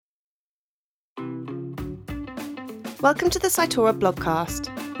Welcome to the Cytora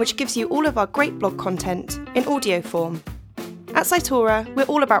blogcast, which gives you all of our great blog content in audio form. At Cytora, we're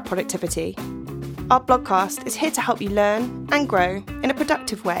all about productivity. Our blogcast is here to help you learn and grow in a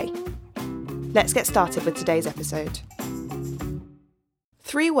productive way. Let's get started with today's episode.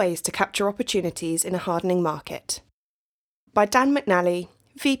 3 ways to capture opportunities in a hardening market. By Dan McNally,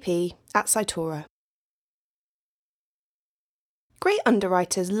 VP at Cytora. Great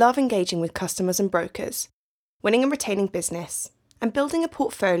underwriters love engaging with customers and brokers, winning and retaining business, and building a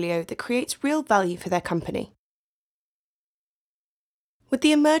portfolio that creates real value for their company. With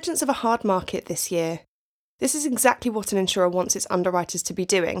the emergence of a hard market this year, this is exactly what an insurer wants its underwriters to be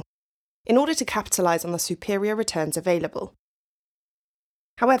doing in order to capitalise on the superior returns available.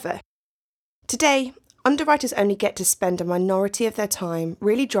 However, today, underwriters only get to spend a minority of their time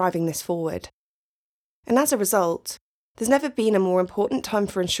really driving this forward. And as a result, there's never been a more important time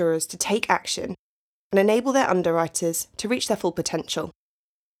for insurers to take action and enable their underwriters to reach their full potential.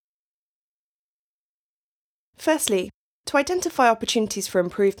 Firstly, to identify opportunities for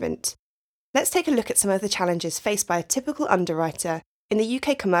improvement, let's take a look at some of the challenges faced by a typical underwriter in the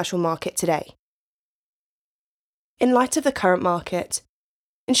UK commercial market today. In light of the current market,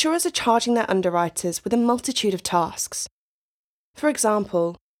 insurers are charging their underwriters with a multitude of tasks. For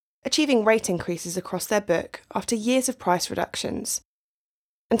example, achieving rate increases across their book after years of price reductions,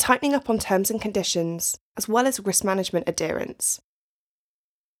 and tightening up on terms and conditions, as well as risk management adherence.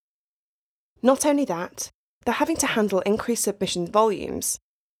 Not only that, they're having to handle increased submission volumes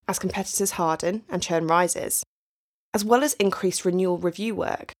as competitors harden and churn rises, as well as increased renewal review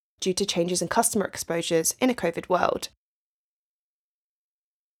work due to changes in customer exposures in a COVID world.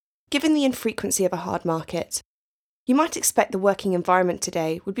 Given the infrequency of a hard market, you might expect the working environment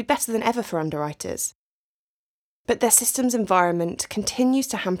today would be better than ever for underwriters. But their systems environment continues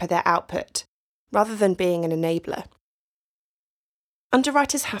to hamper their output, rather than being an enabler.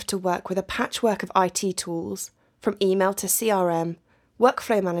 Underwriters have to work with a patchwork of IT tools, from email to CRM,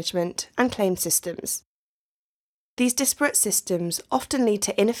 workflow management, and claim systems. These disparate systems often lead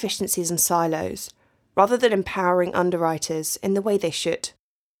to inefficiencies and silos, rather than empowering underwriters in the way they should.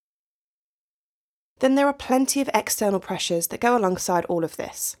 Then there are plenty of external pressures that go alongside all of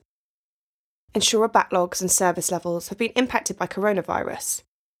this. Insurer backlogs and service levels have been impacted by coronavirus,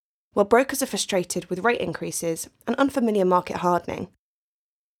 while brokers are frustrated with rate increases and unfamiliar market hardening.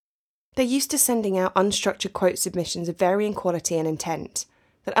 They're used to sending out unstructured quote submissions of varying quality and intent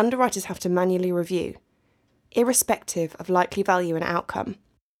that underwriters have to manually review, irrespective of likely value and outcome.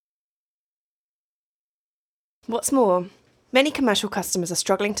 What's more, many commercial customers are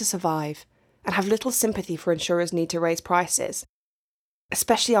struggling to survive and have little sympathy for insurers' need to raise prices,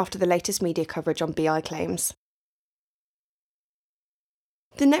 especially after the latest media coverage on BI claims.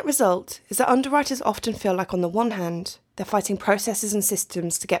 The net result is that underwriters often feel like, on the one hand, they're fighting processes and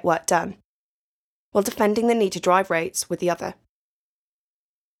systems to get work done, while defending the need to drive rates with the other.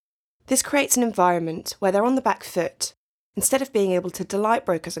 This creates an environment where they're on the back foot, instead of being able to delight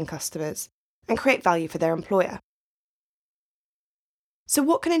brokers and customers and create value for their employer. So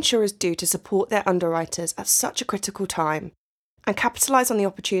what can insurers do to support their underwriters at such a critical time and capitalise on the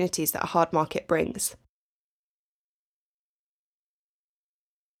opportunities that a hard market brings?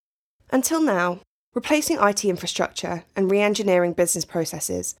 Until now, replacing IT infrastructure and re-engineering business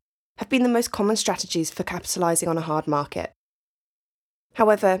processes have been the most common strategies for capitalising on a hard market.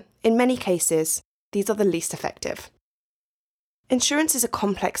 However, in many cases, these are the least effective. Insurance is a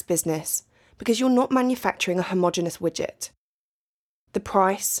complex business because you're not manufacturing a homogeneous widget. The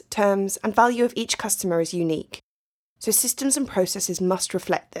price, terms, and value of each customer is unique, so systems and processes must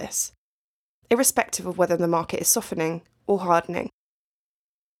reflect this, irrespective of whether the market is softening or hardening.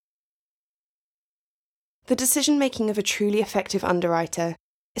 The decision-making of a truly effective underwriter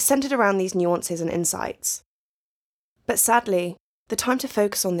is centred around these nuances and insights. But sadly, the time to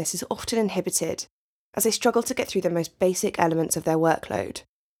focus on this is often inhibited as they struggle to get through the most basic elements of their workload.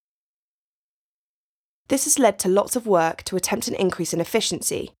 This has led to lots of work to attempt an increase in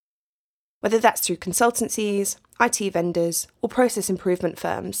efficiency, whether that's through consultancies, IT vendors, or process improvement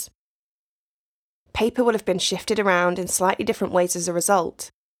firms. Paper will have been shifted around in slightly different ways as a result,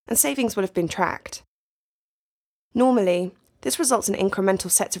 and savings will have been tracked. Normally, this results in incremental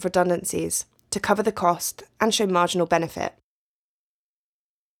sets of redundancies to cover the cost and show marginal benefit.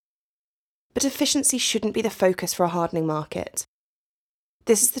 But efficiency shouldn't be the focus for a hardening market.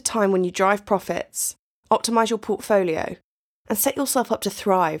 This is the time when you drive profits, optimise your portfolio, and set yourself up to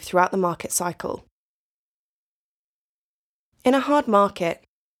thrive throughout the market cycle. In a hard market,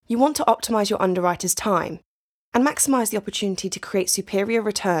 you want to optimise your underwriter's time and maximise the opportunity to create superior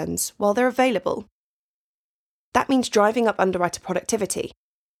returns while they're available. That means driving up underwriter productivity,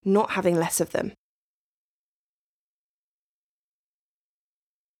 not having less of them.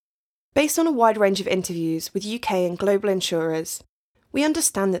 Based on a wide range of interviews with UK and global insurers, we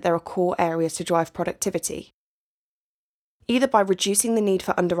understand that there are core areas to drive productivity, either by reducing the need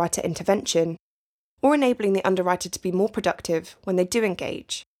for underwriter intervention or enabling the underwriter to be more productive when they do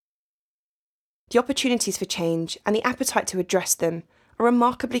engage. The opportunities for change and the appetite to address them are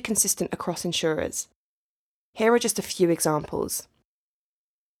remarkably consistent across insurers. Here are just a few examples.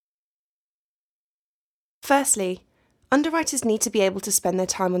 Firstly, underwriters need to be able to spend their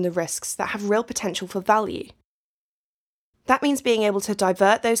time on the risks that have real potential for value. That means being able to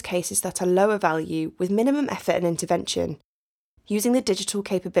divert those cases that are lower value with minimum effort and intervention, using the digital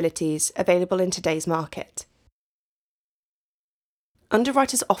capabilities available in today's market.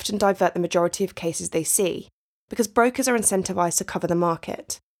 Underwriters often divert the majority of cases they see because brokers are incentivized to cover the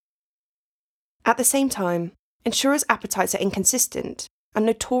market. At the same time, insurers' appetites are inconsistent and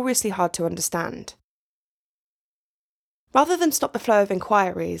notoriously hard to understand. Rather than stop the flow of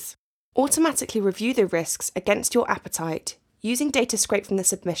inquiries, automatically review the risks against your appetite using data scraped from the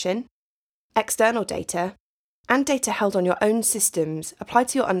submission, external data, and data held on your own systems applied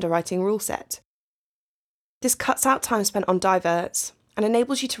to your underwriting rule set. This cuts out time spent on diverts and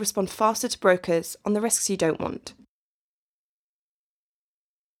enables you to respond faster to brokers on the risks you don't want.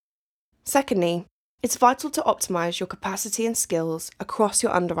 Secondly, it's vital to optimise your capacity and skills across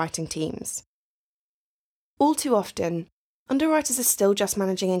your underwriting teams. All too often, underwriters are still just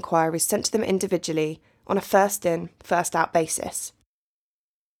managing inquiries sent to them individually on a first-in, first-out basis.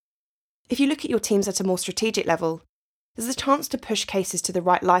 If you look at your teams at a more strategic level, there's a chance to push cases to the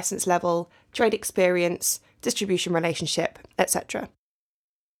right licence level, trade experience, distribution relationship, etc.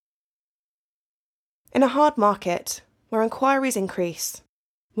 In a hard market, where inquiries increase,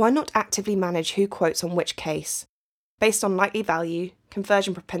 why not actively manage who quotes on which case, based on likely value,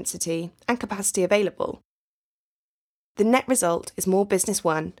 conversion propensity, and capacity available? The net result is more business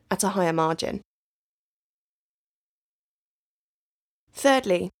won at a higher margin.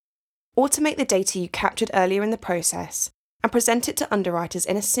 Thirdly, automate the data you captured earlier in the process and present it to underwriters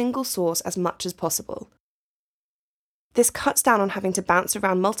in a single source as much as possible. This cuts down on having to bounce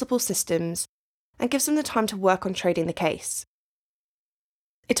around multiple systems and gives them the time to work on trading the case.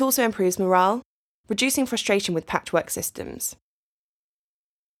 It also improves morale, reducing frustration with patchwork systems.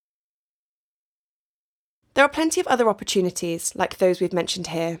 There are plenty of other opportunities, like those we've mentioned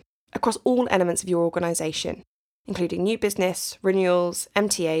here, across all elements of your organisation, including new business, renewals,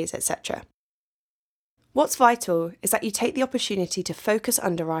 MTAs, etc. What's vital is that you take the opportunity to focus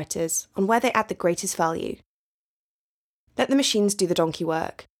underwriters on where they add the greatest value. Let the machines do the donkey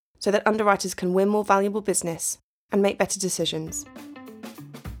work, so that underwriters can win more valuable business and make better decisions.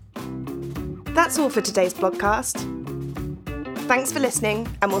 That's all for today's blogcast. Thanks for listening,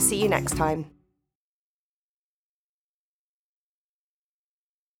 and we'll see you next time.